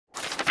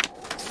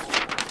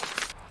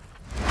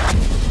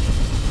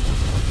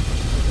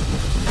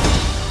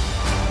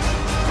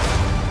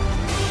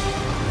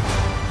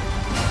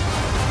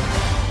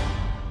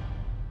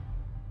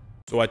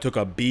So I took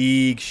a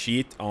big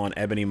sheet on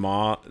Ebony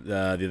Maw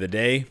the other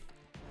day,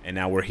 and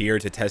now we're here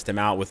to test him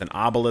out with an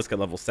obelisk at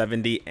level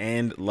 70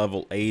 and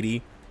level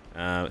 80.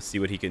 See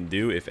what he can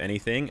do, if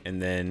anything,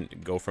 and then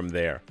go from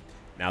there.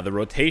 Now the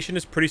rotation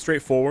is pretty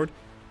straightforward.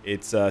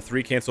 It's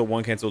 3 cancel,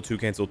 1 cancel, 2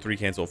 cancel, 3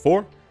 cancel,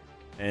 4.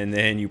 And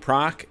then you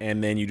proc,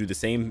 and then you do the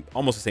same,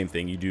 almost the same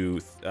thing. You do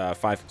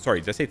 5, sorry,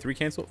 did I say 3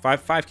 cancel?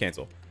 5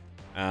 cancel.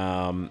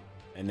 And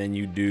then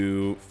you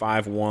do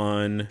 5,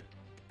 1,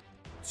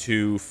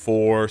 2,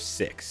 4,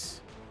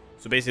 6.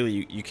 So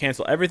basically you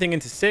cancel everything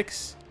into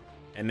 6,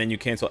 and then you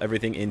cancel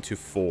everything into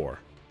 4.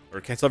 Or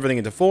cancel everything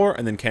into 4,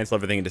 and then cancel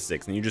everything into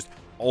 6. And you just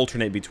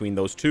alternate between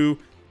those two,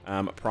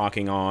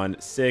 procking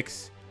on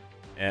 6,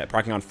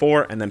 procking on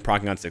 4, and then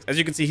procking on 6. As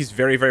you can see, he's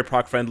very, very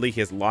proc friendly. He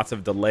has lots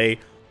of delay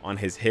on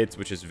his hits,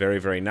 which is very,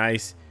 very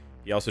nice.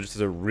 He also just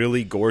has a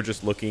really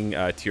gorgeous looking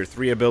tier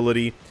 3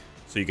 ability,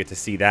 so you get to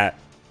see that,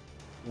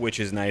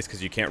 which is nice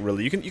because you can't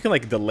really, you can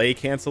like delay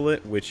cancel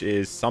it, which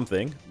is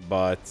something,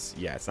 but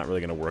yeah, it's not really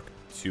going to work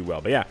too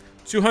well. But yeah,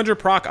 200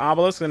 proc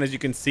obelisk, and as you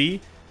can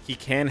see, he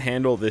can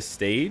handle this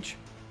stage.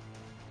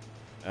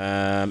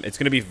 It's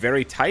going to be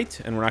very tight,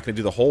 and we're not going to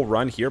do the whole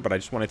run here, but I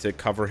just wanted to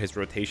cover his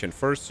rotation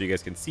first so you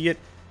guys can see it,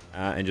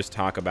 and just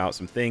talk about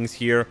some things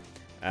here,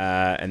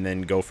 and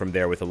then go from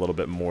there with a little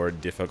bit more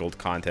difficult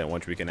content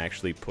once we can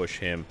actually push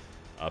him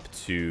up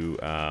to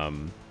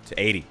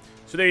 80.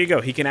 So there you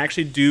go. He can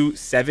actually do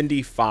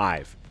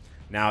 75.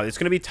 Now, it's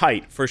going to be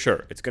tight for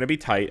sure. It's going to be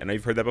tight. I know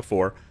you've heard that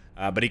before,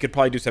 but he could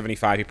probably do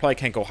 75. He probably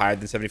can't go higher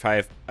than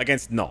 75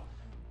 against null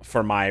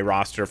for my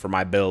roster, for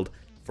my build,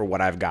 for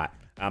what I've got.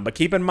 But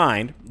keep in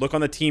mind, look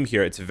on the team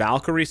here. It's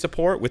Valkyrie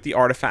support with the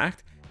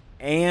artifact,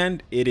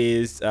 and it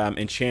is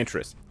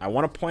Enchantress. I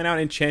want to point out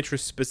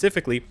Enchantress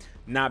specifically,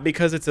 not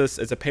because it's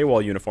a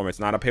paywall uniform. It's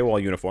not a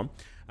paywall uniform.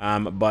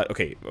 But,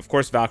 okay, of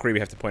course, Valkyrie, we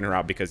have to point her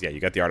out because, yeah,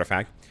 you got the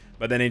artifact.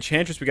 But then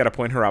Enchantress, we got to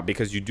point her out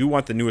because you do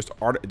want the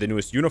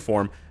newest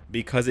uniform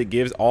because it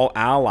gives all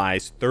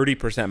allies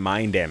 30%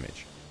 mine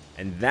damage.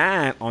 And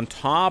that, on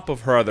top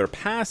of her other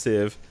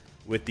passive,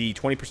 with the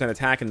 20%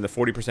 attack and the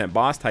 40%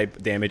 boss type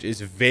damage,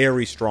 is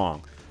very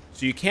strong.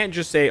 So you can't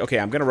just say, okay,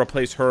 I'm going to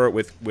replace her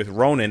with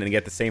Ronin and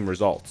get the same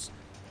results.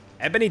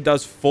 Ebony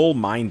does full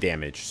mine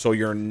damage, so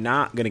you're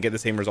not going to get the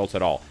same results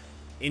at all.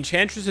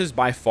 Enchantress is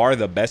by far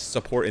the best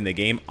support in the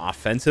game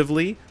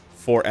offensively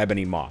for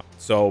Ebony Maw.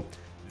 So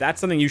that's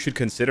something you should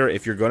consider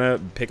if you're going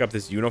to pick up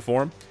this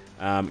uniform.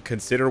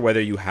 Consider whether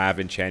you have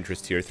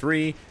Enchantress tier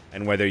 3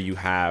 and whether you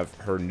have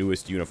her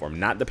newest uniform,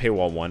 not the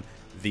paywall one,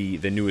 the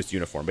newest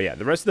uniform. But yeah,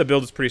 the rest of the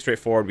build is pretty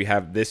straightforward. We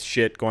have this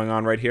shit going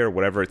on right here.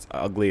 Whatever, it's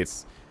ugly,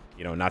 it's,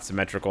 you know, not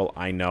symmetrical.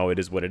 I know it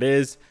is what it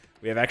is.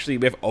 We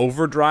have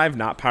Overdrive,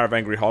 not Power of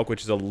Angry Hulk,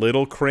 which is a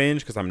little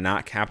cringe because I'm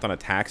not capped on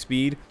attack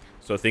speed.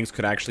 So things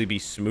could actually be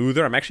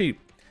smoother. I'm actually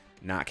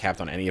not capped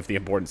on any of the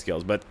important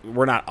skills, but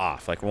we're not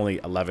off. Like, we're only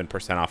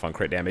 11% off on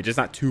crit damage. It's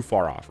not too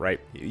far off, right?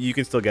 You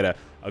can still get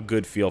a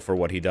good feel for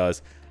what he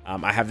does.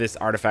 I have this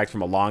artifact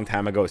from a long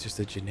time ago. It's just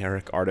a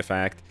generic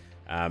artifact.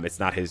 It's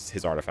not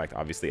his artifact,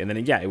 obviously. And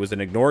then, yeah, it was an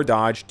ignore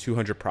dodge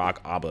 200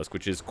 proc obelisk,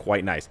 which is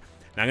quite nice.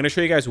 Now, I'm going to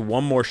show you guys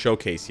one more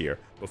showcase here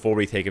before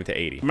we take him to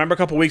 80. Remember a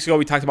couple weeks ago,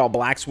 we talked about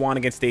Black Swan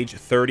against stage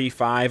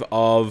 35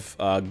 of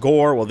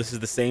Gore. Well, this is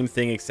the same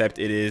thing, except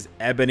it is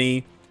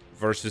Ebony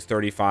versus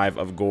 35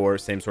 of Gore,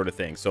 same sort of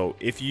thing. So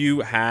if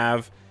you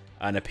have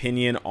an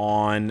opinion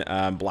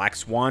on Black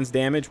Swan's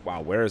damage,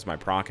 wow, where is my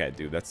proc at,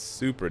 dude? That's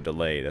super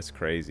delayed. That's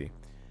crazy.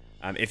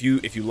 If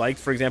you liked,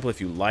 for example,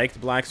 if you liked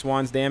Black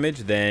Swan's damage,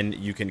 then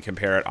you can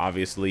compare it,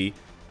 obviously.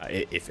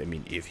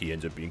 If he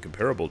ends up being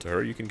comparable to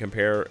her, you can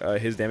compare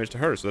his damage to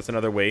her. So that's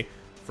another way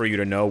for you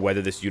to know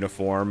whether this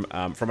uniform,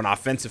 from an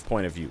offensive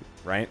point of view,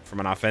 right?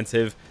 From an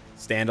offensive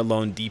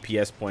standalone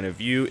DPS point of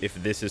view,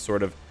 if this is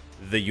sort of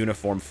the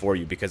uniform for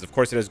you. Because, of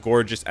course, it has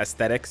gorgeous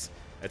aesthetics.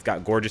 It's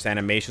got gorgeous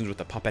animations with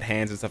the puppet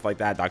hands and stuff like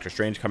that. Doctor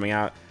Strange coming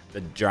out, the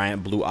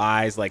giant blue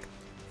eyes. Like,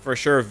 for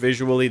sure,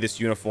 visually,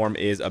 this uniform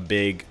is a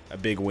big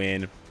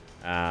win.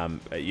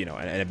 You know,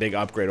 and a big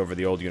upgrade over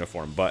the old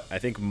uniform. But I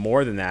think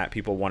more than that,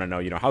 people want to know,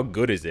 you know, how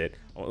good is it?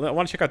 I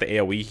want to check out the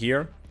AoE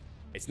here.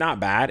 It's not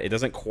bad. It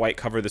doesn't quite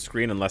cover the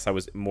screen unless I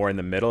was more in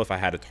the middle. If I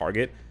had a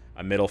target,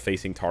 a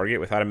middle-facing target.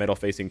 Without a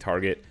middle-facing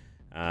target,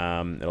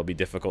 it'll be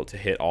difficult to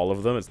hit all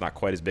of them. It's not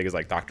quite as big as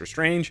like Doctor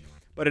Strange,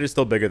 but it is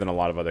still bigger than a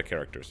lot of other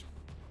characters.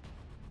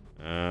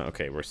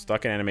 Okay, we're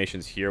stuck in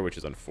animations here, which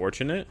is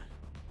unfortunate.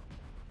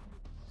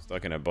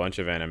 Stuck in a bunch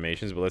of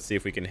animations, but let's see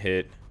if we can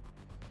hit.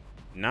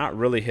 Not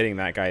really hitting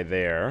that guy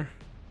there,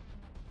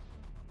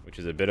 which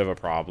is a bit of a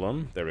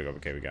problem. There we go.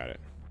 Okay, we got it.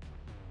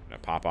 Gonna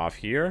pop off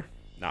here.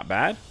 Not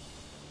bad.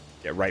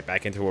 Get right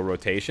back into a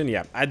rotation.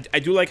 Yeah, I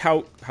do like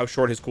how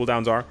short his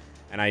cooldowns are,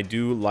 and I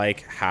do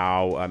like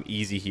how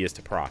easy he is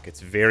to proc.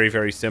 It's very,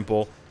 very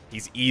simple.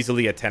 He's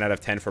easily a 10 out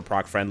of 10 for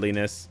proc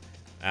friendliness.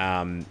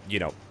 You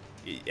know,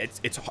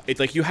 it's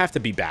like you have to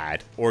be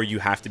bad or you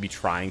have to be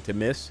trying to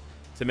miss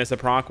a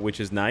proc, which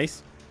is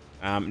nice.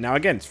 Now,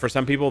 again, for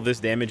some people,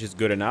 this damage is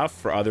good enough.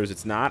 For others,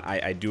 it's not.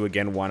 I do,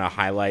 again, want to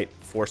highlight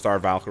 4-star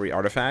Valkyrie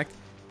artifact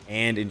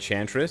and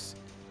Enchantress.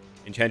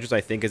 Enchantress,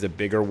 I think, is a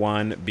bigger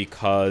one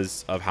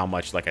because of how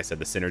much, like I said,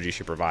 the synergy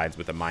she provides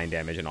with the mind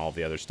damage and all of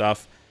the other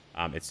stuff.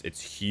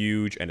 It's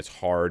huge and it's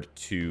hard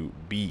to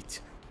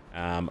beat.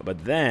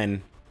 But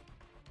then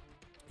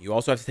you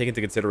also have to take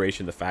into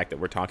consideration the fact that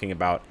we're talking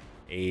about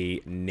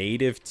a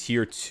native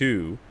tier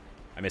 2.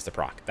 I missed a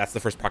proc. That's the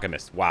first proc I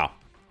missed. Wow.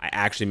 I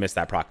actually missed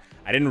that proc.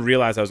 I didn't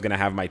realize I was going to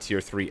have my tier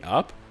 3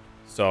 up.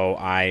 So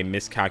I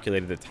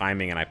miscalculated the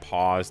timing and I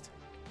paused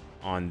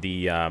on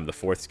the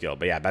 4th skill.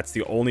 But yeah, that's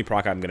the only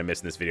proc I'm going to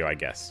miss in this video, I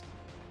guess.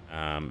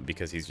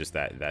 Because he's just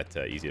that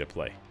easy to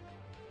play.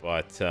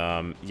 But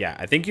yeah,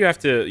 I think you have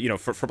to, you know,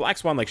 for Black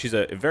Swan, like, she's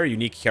a very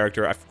unique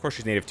character. Of course,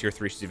 she's native tier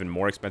 3. She's even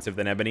more expensive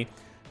than Ebony.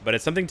 But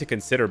it's something to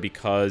consider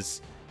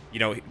because, you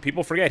know,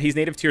 people forget he's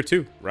native tier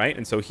 2, right?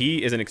 And so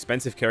he is an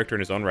expensive character in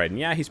his own right. And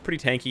yeah, he's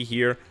pretty tanky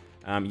here.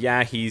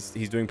 Yeah, he's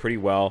doing pretty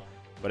well.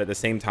 But at the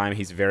same time,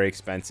 he's very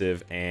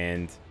expensive.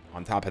 And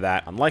on top of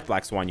that, unlike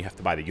Black Swan, you have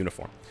to buy the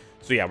uniform.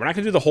 So yeah, we're not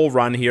going to do the whole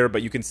run here,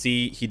 but you can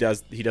see he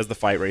does the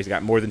fight where he's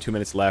got more than 2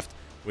 minutes left,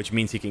 which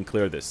means he can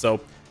clear this. So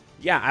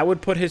yeah, I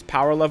would put his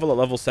power level at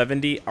level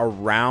 70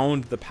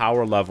 around the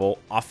power level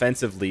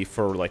offensively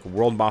for like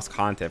world boss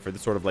content, for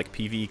this sort of like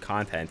PvE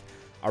content,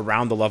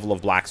 around the level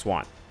of Black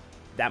Swan.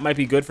 That might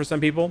be good for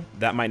some people.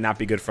 That might not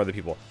be good for other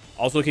people.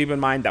 Also keep in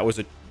mind that was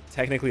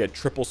technically a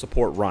triple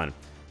support run.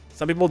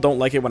 Some people don't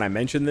like it when I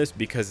mention this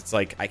because it's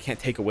like I can't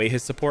take away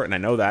his support, and I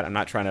know that. I'm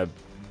not trying to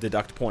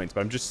deduct points,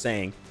 but I'm just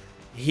saying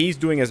he's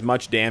doing as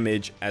much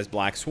damage as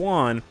Black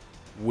Swan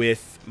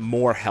with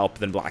more help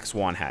than Black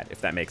Swan had,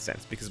 if that makes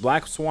sense. Because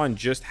Black Swan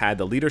just had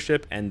the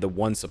leadership and the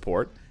 1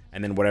 support,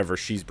 and then whatever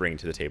she's bringing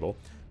to the table.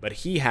 But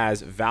he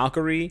has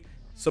Valkyrie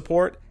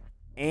support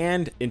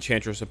and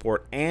Enchantress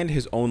support and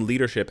his own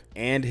leadership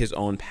and his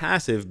own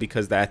passive,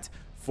 because that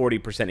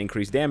 40%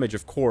 increased damage,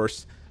 of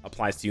course,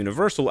 applies to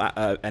universal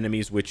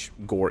enemies, which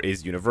Gore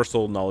is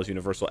universal, Null is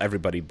universal,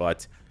 everybody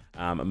but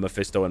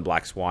Mephisto and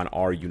Black Swan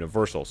are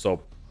universal.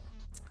 So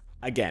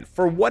again,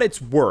 for what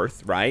it's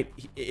worth, right,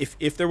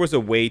 if there was a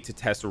way to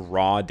test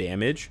raw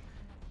damage,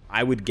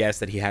 I would guess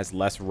that he has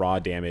less raw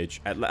damage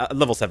at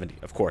level 70,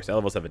 of course, at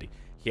level 70.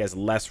 He has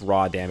less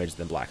raw damage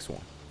than Black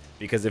Swan.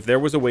 Because if there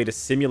was a way to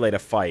simulate a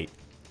fight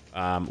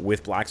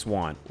with Black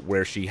Swan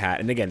where she had,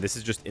 and again, this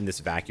is just in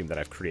this vacuum that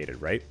I've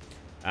created, right?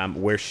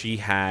 Where she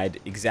had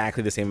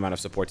exactly the same amount of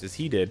supports as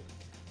he did,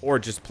 or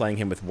just playing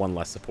him with 1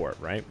 less support,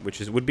 right? Which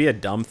would be a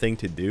dumb thing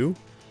to do,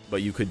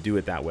 but you could do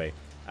it that way.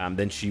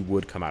 Then she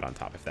would come out on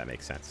top, if that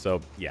makes sense.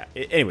 So yeah,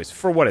 anyways,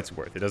 for what it's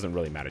worth, it doesn't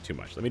really matter too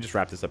much. Let me just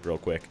wrap this up real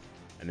quick,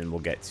 and then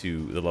we'll get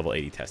to the level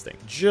 80 testing.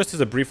 Just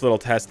as a brief little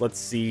test, let's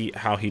see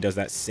how he does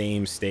that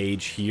same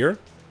stage here.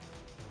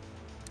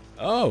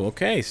 Oh,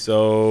 okay.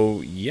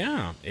 So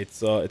yeah,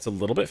 it's a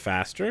little bit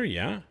faster.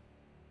 Yeah,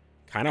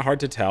 kind of hard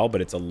to tell, but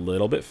it's a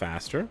little bit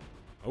faster.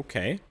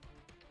 Okay.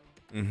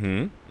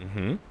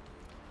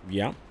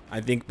 Yeah,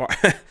 I think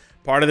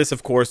part of this,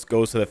 of course,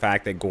 goes to the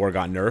fact that Gore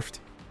got nerfed.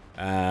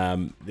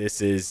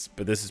 This is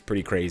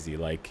pretty crazy.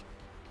 Like,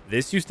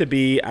 this used to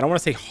be, I don't want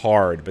to say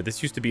hard, but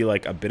this used to be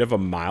like a bit of a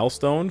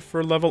milestone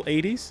for level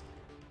 80s.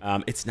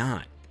 It's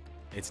not.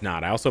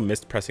 I also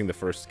missed pressing the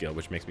first skill,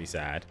 which makes me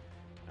sad.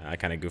 I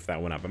kind of goofed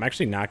that one up. I'm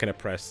actually not going to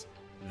press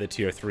the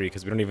tier 3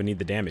 because we don't even need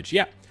the damage.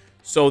 Yeah.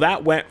 So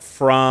that went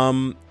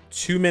from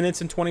 2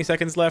 minutes and 20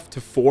 seconds left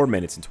to 4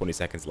 minutes and 20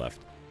 seconds left.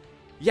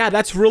 Yeah,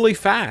 that's really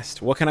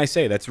fast. What can I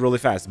say? That's really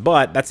fast.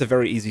 But that's a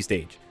very easy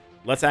stage.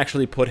 Let's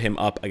actually put him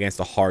up against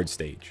a hard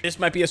stage. This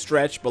might be a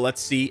stretch, but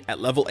let's see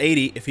at level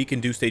 80 if he can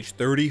do stage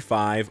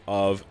 35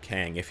 of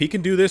Kang. If he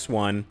can do this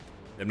one,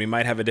 then we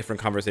might have a different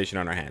conversation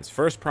on our hands.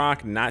 First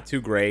proc, not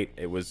too great.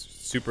 It was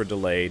super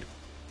delayed.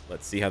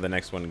 Let's see how the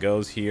next one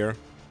goes here.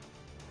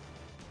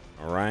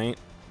 All right.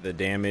 The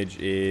damage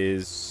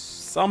is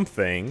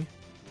something,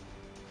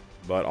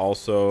 but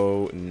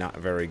also not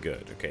very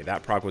good. Okay,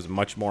 that proc was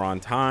much more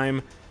on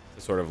time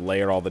to sort of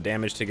layer all the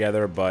damage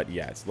together, but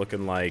yeah, it's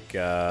looking like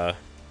this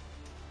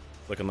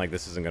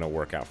isn't going to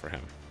work out for him.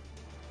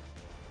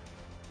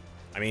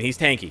 I mean, he's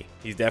tanky.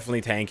 He's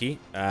definitely tanky.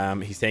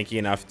 He's tanky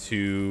enough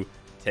to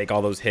take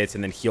all those hits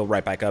and then heal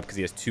right back up because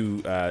he has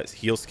 2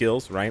 heal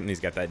skills, right? And he's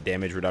got that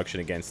damage reduction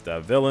against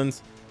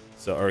villains,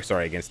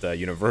 against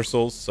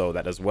universals, so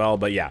that does well.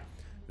 But yeah,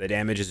 the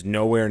damage is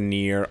nowhere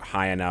near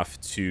high enough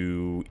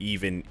to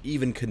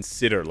even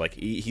consider. Like,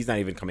 he's not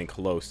even coming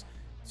close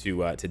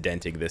to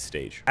denting this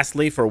stage.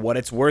 Lastly, for what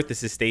it's worth,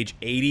 this is stage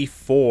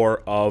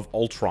 84 of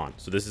Ultron.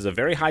 So this is a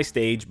very high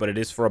stage, but it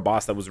is for a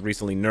boss that was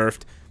recently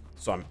nerfed.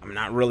 So I'm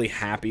not really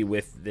happy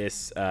with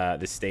this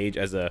this stage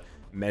as a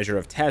measure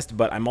of test,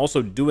 but I'm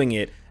also doing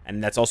it,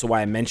 and that's also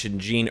why I mentioned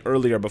Jean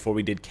earlier before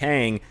we did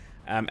Kang.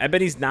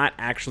 Ebony's not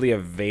actually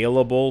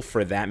available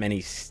for that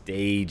many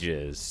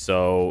stages,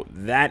 so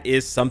that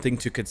is something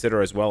to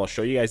consider as well. I'll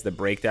show you guys the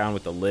breakdown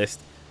with the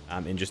list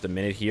in just a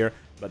minute here,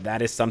 but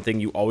that is something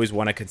you always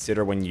want to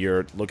consider when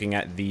you're looking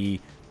at the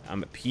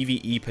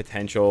PvE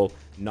potential,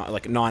 not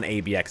like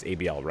non-ABX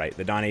ABL, right?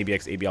 The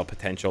non-ABX ABL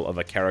potential of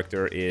a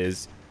character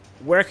is,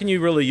 where can you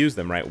really use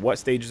them, right? What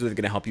stages are they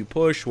going to help you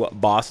push? What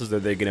bosses are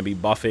they going to be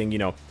buffing? You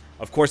know,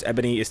 Of course,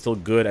 Ebony is still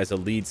good as a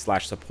lead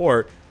slash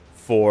support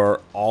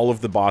for all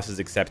of the bosses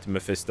except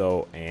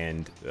Mephisto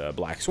and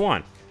Black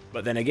Swan.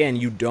 But then again,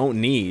 you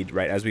don't need,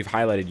 right, as we've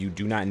highlighted, you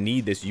do not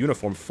need this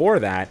uniform for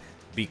that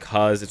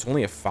because it's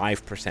only a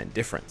 5%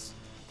 difference.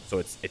 So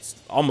it's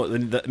almost, I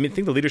mean, I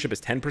think the leadership is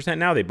 10%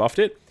 now. They buffed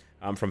it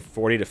from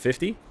 40 to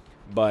 50.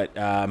 But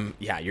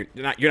yeah, you're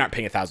not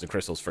paying 1,000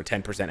 crystals for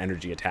 10%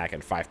 energy attack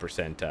and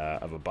 5%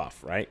 of a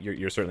buff, right?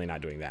 You're certainly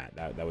not doing that.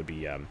 That would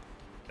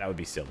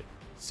be silly.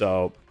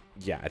 So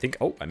yeah, I think,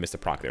 oh, I missed a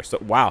proc there. So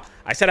wow,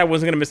 I said I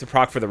wasn't gonna miss a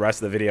proc for the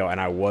rest of the video, and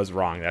I was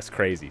wrong. That's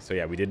crazy. So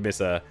yeah, we did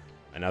miss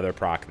another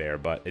proc there,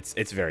 but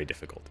it's very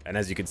difficult. And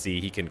as you can see,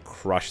 he can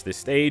crush this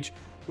stage,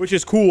 which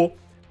is cool.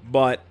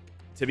 But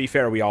to be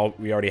fair, we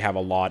already have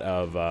a lot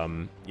of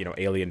you know,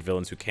 alien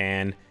villains who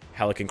can.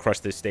 Hela can crush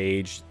this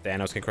stage.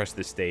 Thanos can crush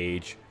this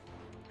stage.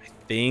 I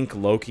think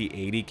Loki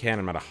 80 can.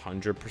 I'm not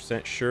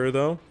 100% sure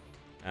though.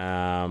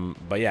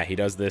 But yeah, he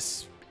does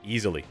this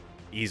easily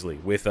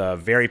with a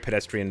very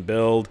pedestrian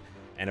build,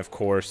 and of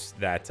course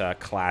that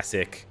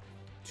classic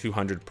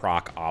 200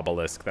 proc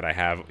obelisk that I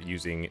have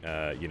using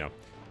you know,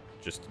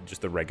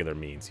 just the regular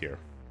means here.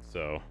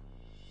 So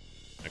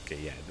okay,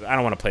 yeah, I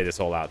don't want to play this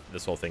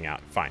whole thing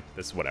out. Fine,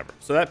 this is whatever.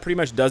 So that pretty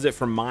much does it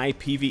for my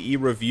PvE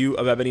review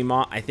of Ebony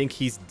Maw. I think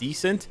he's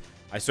decent.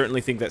 I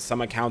certainly think that some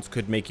accounts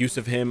could make use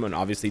of him, and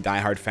obviously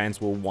diehard fans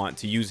will want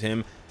to use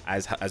him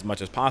as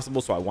much as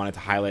possible. So I wanted to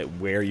highlight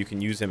where you can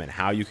use him and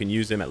how you can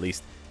use him, at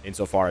least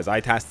insofar as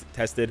I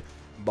tested.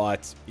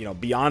 But you know,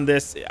 beyond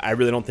this, I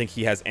really don't think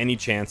he has any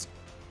chance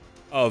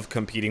of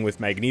competing with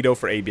Magneto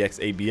for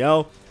ABX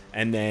ABL.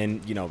 And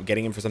then, you know,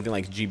 getting him for something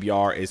like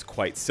GBR is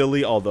quite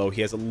silly, although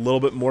he has a little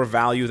bit more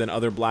value than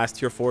other Blast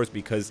Tier 4s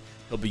because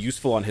he'll be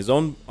useful on his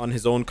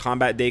own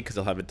combat day because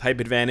he'll have a type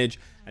advantage,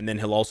 and then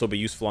he'll also be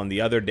useful on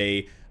the other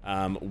day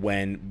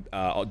when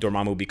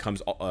Dormammu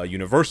becomes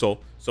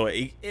universal. So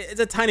it's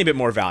a tiny bit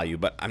more value,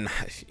 but I'm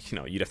not, you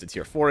know, you'd have to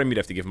tier 4 him, you'd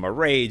have to give him a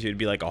rage, it'd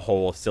be like a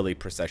whole silly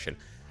procession.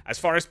 As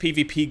far as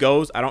PvP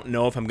goes, I don't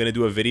know if I'm going to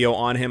do a video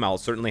on him. I'll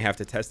certainly have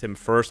to test him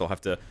first. I'll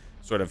have to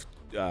sort of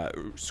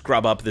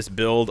scrub up this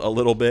build a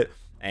little bit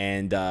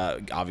and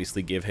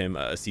obviously give him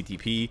a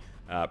CTP.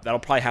 That'll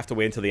probably have to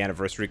wait until the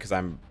anniversary because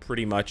I'm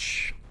pretty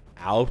much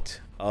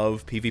out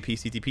of PvP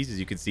CTPs. As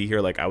you can see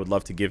here, like, I would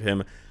love to give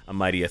him a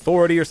Mighty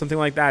Authority or something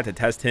like that to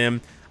test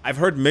him. I've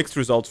heard mixed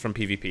results from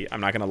PvP.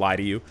 I'm not going to lie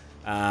to you.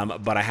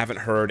 But I haven't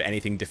heard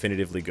anything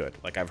definitively good.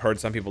 Like, I've heard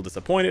some people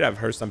disappointed. I've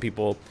heard some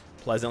people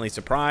pleasantly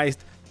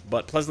surprised.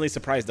 But pleasantly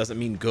surprised doesn't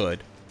mean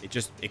good.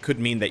 It could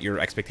mean that your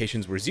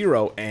expectations were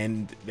 0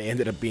 and they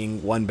ended up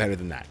being 1 better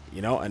than that,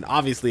 you know? And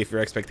obviously if your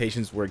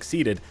expectations were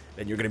exceeded,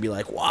 then you're going to be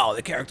like, wow,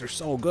 the character's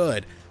so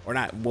good. Or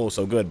not, whoa,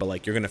 so good, but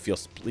like you're going to feel,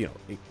 you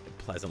know,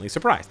 pleasantly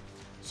surprised.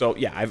 So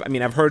yeah,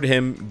 I've heard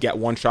him get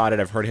one-shotted.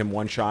 I've heard him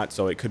one-shot.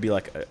 So it could be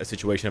like a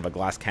situation of a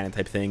glass cannon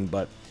type thing.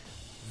 But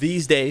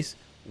these days,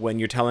 when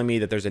you're telling me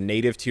that there's a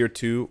native tier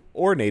 2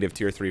 or native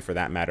tier 3 for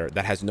that matter,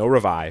 that has no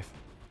revive,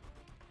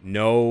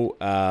 no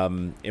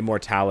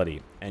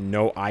immortality, and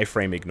no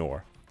iframe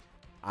ignore,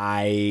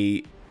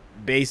 I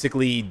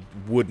basically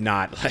would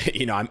not,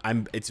 you know,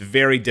 it's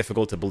very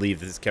difficult to believe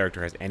that this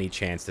character has any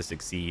chance to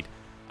succeed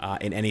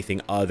in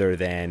anything other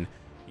than,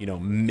 you know,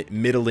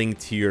 middling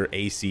tier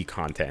AC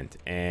content.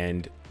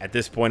 And at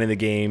this point in the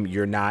game,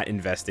 you're not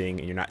investing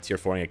and you're not tier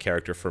 4ing a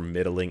character for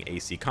middling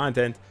AC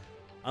content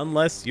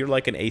unless you're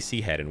like an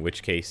AC head, in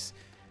which case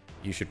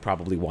you should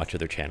probably watch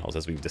other channels,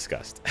 as we've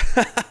discussed.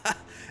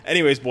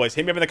 Anyways, boys,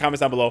 hit me up in the comments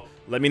down below.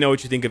 Let me know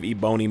what you think of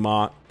Ebony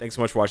Maw. Thanks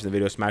so much for watching the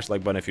video. Smash the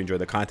like button if you enjoyed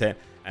the content,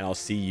 and I'll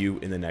see you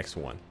in the next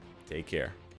one. Take care.